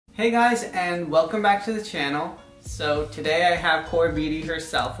Hey guys, and welcome back to the channel. So today I have Core Beauty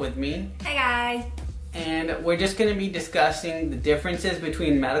herself with me. Hi guys. And we're just going to be discussing the differences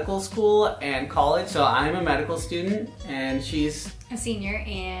between medical school and college. So I'm a medical student and she's a senior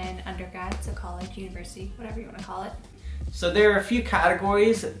in undergrad, so college, university, whatever you want to call it. So there are a few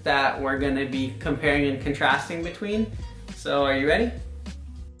categories that we're going to be comparing and contrasting between. So are you ready?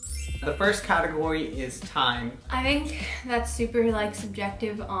 The first category is time. I think that's super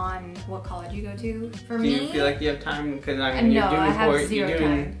subjective on what college you go to. For me, do you feel like you have time? Because I mean, no, I have zero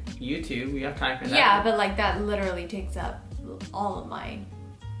time. YouTube, you have time for that. Yeah, but that literally takes up all of my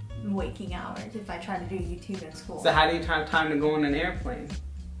waking hours if I try to do YouTube in school. So how do you have time to go on an airplane?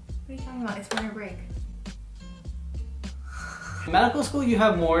 What are you talking about? It's winter break. Medical school, you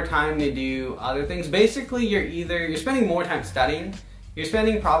have more time to do other things. Basically, you're spending more time studying. You're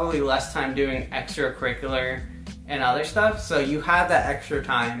spending probably less time doing extracurricular and other stuff, so you have that extra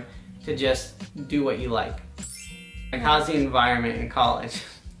time to just do what you like. Like, how's the environment in college?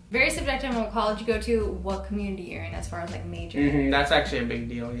 Very subjective on what college you go to, what community you're in as far as major. That's actually a big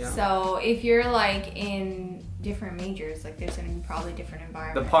deal, yeah. So if you're in different majors, there's gonna be probably different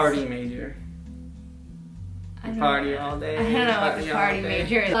environments. The party major. Party all day. I don't know what the party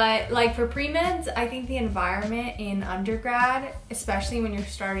major is. But for pre-meds, I think the environment in undergrad, especially when you're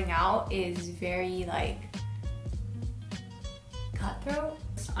starting out, is very cutthroat.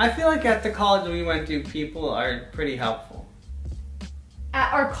 I feel like at the college we went to, people are pretty helpful.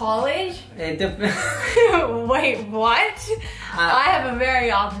 At our college? It depends. Wait, what? I have a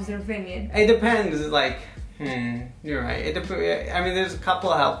very opposite opinion. It depends. You're right. I mean, there's a couple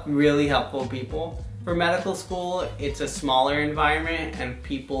of really helpful people. For medical school, it's a smaller environment and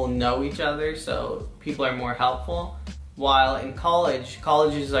people know each other, so people are more helpful. While in college,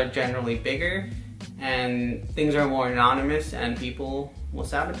 colleges are generally bigger and things are more anonymous and people will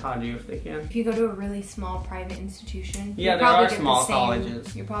sabotage you if they can. If you go to a really small private institution, yeah, there are small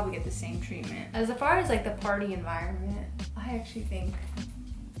colleges. You'll probably get the same treatment. As far as the party environment, I actually think,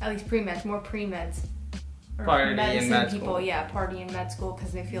 at least pre-meds, more pre-meds. Party in med school. Yeah, party in med school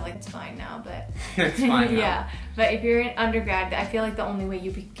because they feel like it's fine now, but it's fine now. Yeah, but if you're in undergrad, I feel like the only way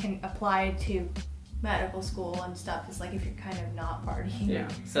you can apply to medical school and stuff is if you're kind of not partying. Yeah,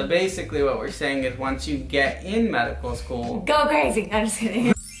 so basically what we're saying is once you get in medical school, go crazy. I'm just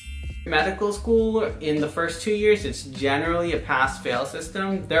kidding. Medical school, in the first 2 years, it's generally a pass-fail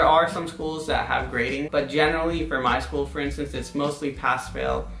system. There are some schools that have grading, but generally for my school, for instance, it's mostly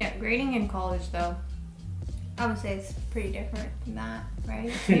pass-fail. Yeah, grading in college though, I would say it's pretty different than that,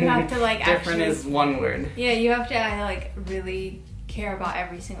 right? You have to different is one word. Yeah, you have to really care about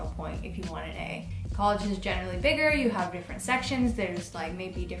every single point if you want an A. College is generally bigger, you have different sections, there's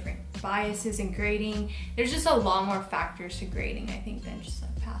maybe different biases in grading. There's just a lot more factors to grading, I think, than just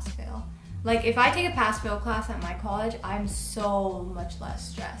pass-fail. If I take a pass-fail class at my college, I'm so much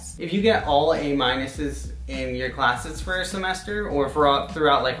less stressed. If you get all A minuses in your classes for a semester, or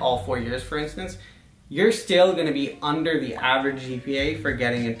throughout all 4 years, for instance, you're still going to be under the average GPA for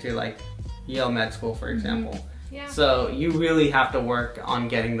getting into Yale med school, for example. Yeah. So you really have to work on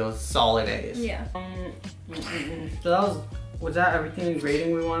getting those solid A's. Yeah. So was that everything in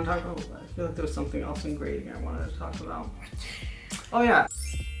grading we want to talk about? I feel like there was something else in grading I wanted to talk about. Oh yeah.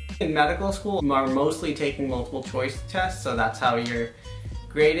 In medical school, you are mostly taking multiple choice tests, so that's how you're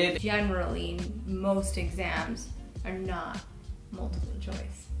graded. Generally, most exams are not multiple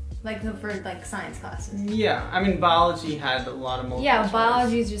choice. For science classes. Yeah, I mean biology had a lot of multiple choice.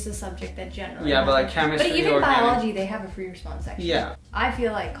 Biology is just a subject that generally. Yeah, but chemistry, but even biology, they have a free response section. Yeah. I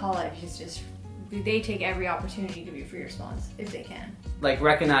feel like college is just, they take every opportunity to be free response if they can.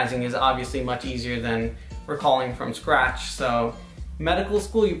 Recognizing is obviously much easier than recalling from scratch. So medical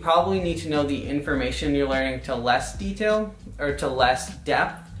school, you probably need to know the information you're learning to less detail or to less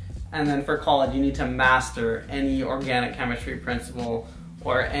depth. And then for college, you need to master any organic chemistry principle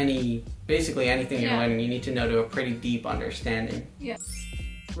or basically anything you're learning, you need to know to a pretty deep understanding. Yeah.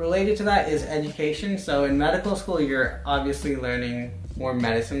 Related to that is education. So in medical school, you're obviously learning more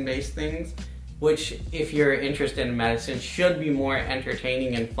medicine-based things, which if you're interested in medicine should be more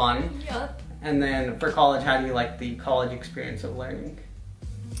entertaining and fun. Yep. And then for college, how do you like the college experience of learning?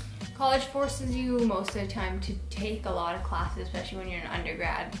 College forces you most of the time to take a lot of classes, especially when you're an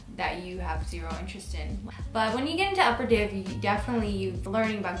undergrad, that you have zero interest in. But when you get into upper div, you're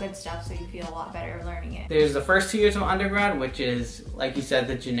learning about good stuff, so you feel a lot better learning it. There's the first 2 years of undergrad, which is, like you said,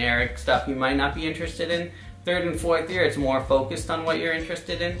 the generic stuff you might not be interested in. Third and fourth year, it's more focused on what you're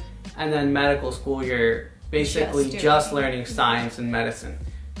interested in. And then medical school, you're basically just learning science and medicine.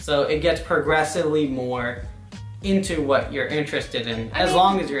 So it gets progressively more into what you're interested in. As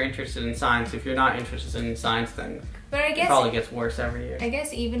long as you're interested in science. If you're not interested in science, then but I guess it probably gets worse every year. I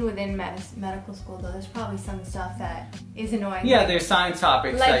guess even within medical school, though, there's probably some stuff that is annoying. Yeah, there's science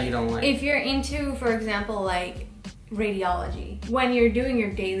topics that you don't like. If you're into, for example, like radiology, when you're doing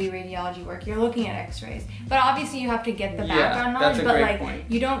your daily radiology work, you're looking at x-rays, but obviously you have to get the background knowledge, that's a but great like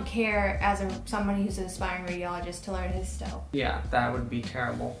point. You don't care as somebody who's an aspiring radiologist to learn histo. Yeah, that would be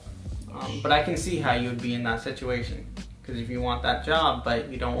terrible. But I can see how you would be in that situation, because if you want that job but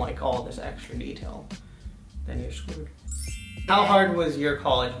you don't like all this extra detail, then you're screwed. How hard was your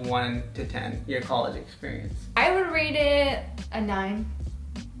college 1 to 10, your college experience? I would rate it a 9.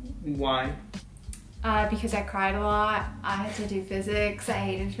 Why? Because I cried a lot. I had to do physics. I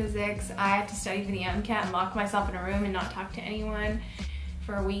hated physics. I had to study for the MCAT and lock myself in a room and not talk to anyone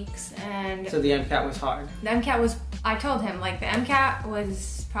for weeks. And so the MCAT was hard. The MCAT was, I told him, like, the MCAT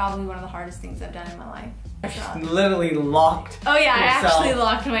was probably one of the hardest things I've done in my life. So. Literally locked. Oh yeah, I actually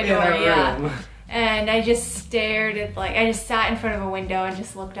locked my door, room. And I just stared at, like, I just sat in front of a window and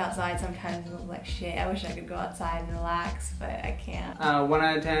just looked outside sometimes and was like, shit, I wish I could go outside and relax, but I can't. 1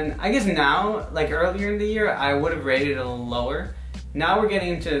 out of 10. I guess now, like earlier in the year, I would have rated it a little lower. Now we're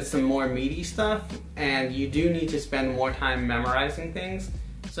getting into some more meaty stuff, and you do need to spend more time memorizing things.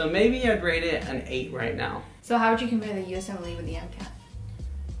 So maybe I'd rate it an 8 right now. So how would you compare the USMLE with the MCAT?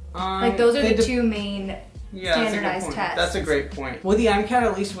 Like, those are the two main standardized tests. That's a great point. With the MCAT,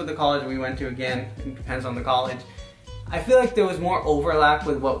 at least with the college we went to, again, it depends on the college, I feel like there was more overlap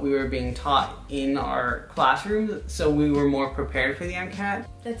with what we were being taught in our classrooms, so we were more prepared for the MCAT.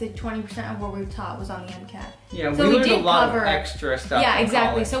 That's like 20% of what we were taught was on the MCAT. Yeah, so we learned a lot of extra stuff. Yeah,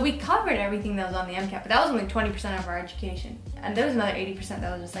 exactly. College. So we covered everything that was on the MCAT, but that was only 20% of our education. And there was another 80%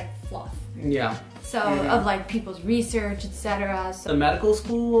 that was just like fluff. Yeah. So of like people's research, etc. So the medical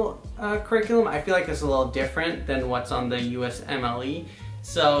school curriculum, I feel like it's a little different than what's on the USMLE.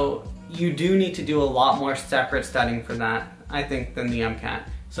 So you do need to do a lot more separate studying for that, I think, than the MCAT.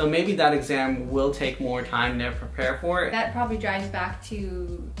 So maybe that exam will take more time to prepare for it. That probably drives back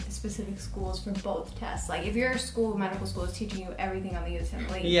to the specific schools for both tests. Like if your school, medical school, is teaching you everything on the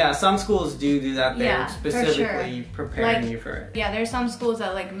USMLE. Yeah, some schools do that. They're specifically preparing you for it. Yeah, there's some schools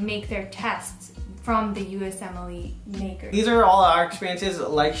that like make their tests from the USMLE maker. These are all our experiences.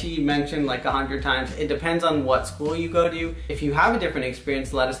 Like she mentioned like 100 times, it depends on what school you go to. If you have a different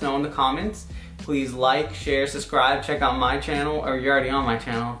experience, let us know in the comments. Please like, share, subscribe, check out my channel, or you're already on my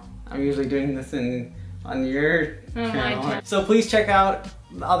channel. I'm usually doing this on your channel. So please check out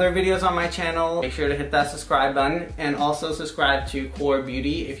other videos on my channel. Make sure to hit that subscribe button, and also subscribe to Core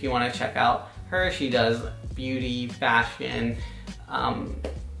Beauty if you want to check out her. She does beauty, fashion,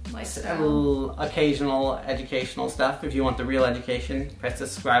 occasional educational stuff. If you want the real education, press the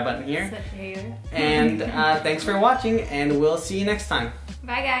subscribe button here. And thanks for watching, and we'll see you next time.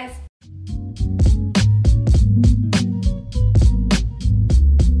 Bye guys.